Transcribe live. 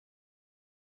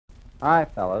Hi,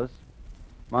 fellows.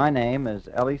 My name is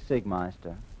Elli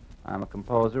Siegmeister. I'm a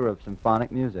composer of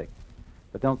symphonic music.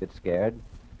 But don't get scared.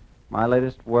 My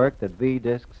latest work that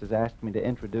V-Discs has asked me to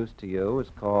introduce to you is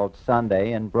called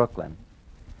Sunday in Brooklyn.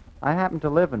 I happen to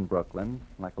live in Brooklyn,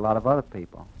 like a lot of other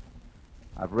people.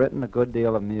 I've written a good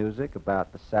deal of music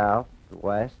about the South, the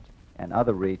West, and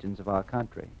other regions of our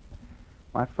country.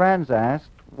 My friends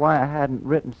asked why I hadn't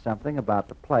written something about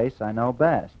the place I know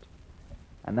best.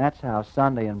 And that's how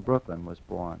Sunday in Brooklyn was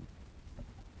born.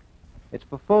 It's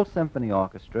for full symphony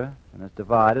orchestra and is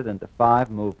divided into 5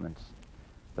 movements.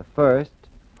 The first,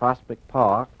 Prospect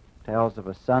Park, tells of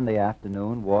a Sunday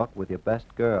afternoon walk with your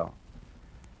best girl.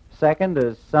 Second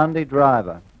is Sunday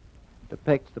Driver,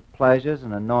 depicts the pleasures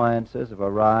and annoyances of a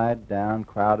ride down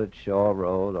crowded Shore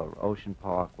Road or Ocean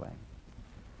Parkway.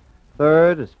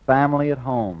 Third is Family at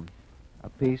Home, a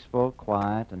peaceful,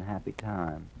 quiet, and happy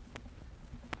time.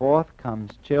 Fourth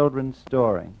comes Children's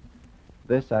Story.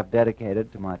 This I've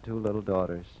dedicated to my 2 little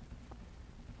daughters.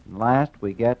 And last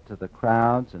we get to the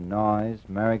crowds and noise,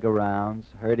 merry-go-rounds,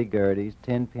 hurdy-gurdies,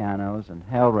 tin pianos, and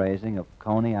hell-raising of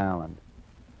Coney Island.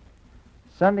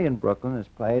 Sunday in Brooklyn is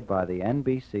played by the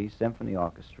NBC Symphony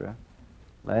Orchestra,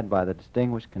 led by the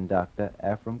distinguished conductor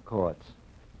Ephraim Courts.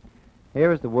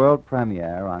 Here is the world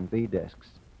premiere on V-Discs.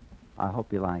 I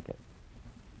hope you like it.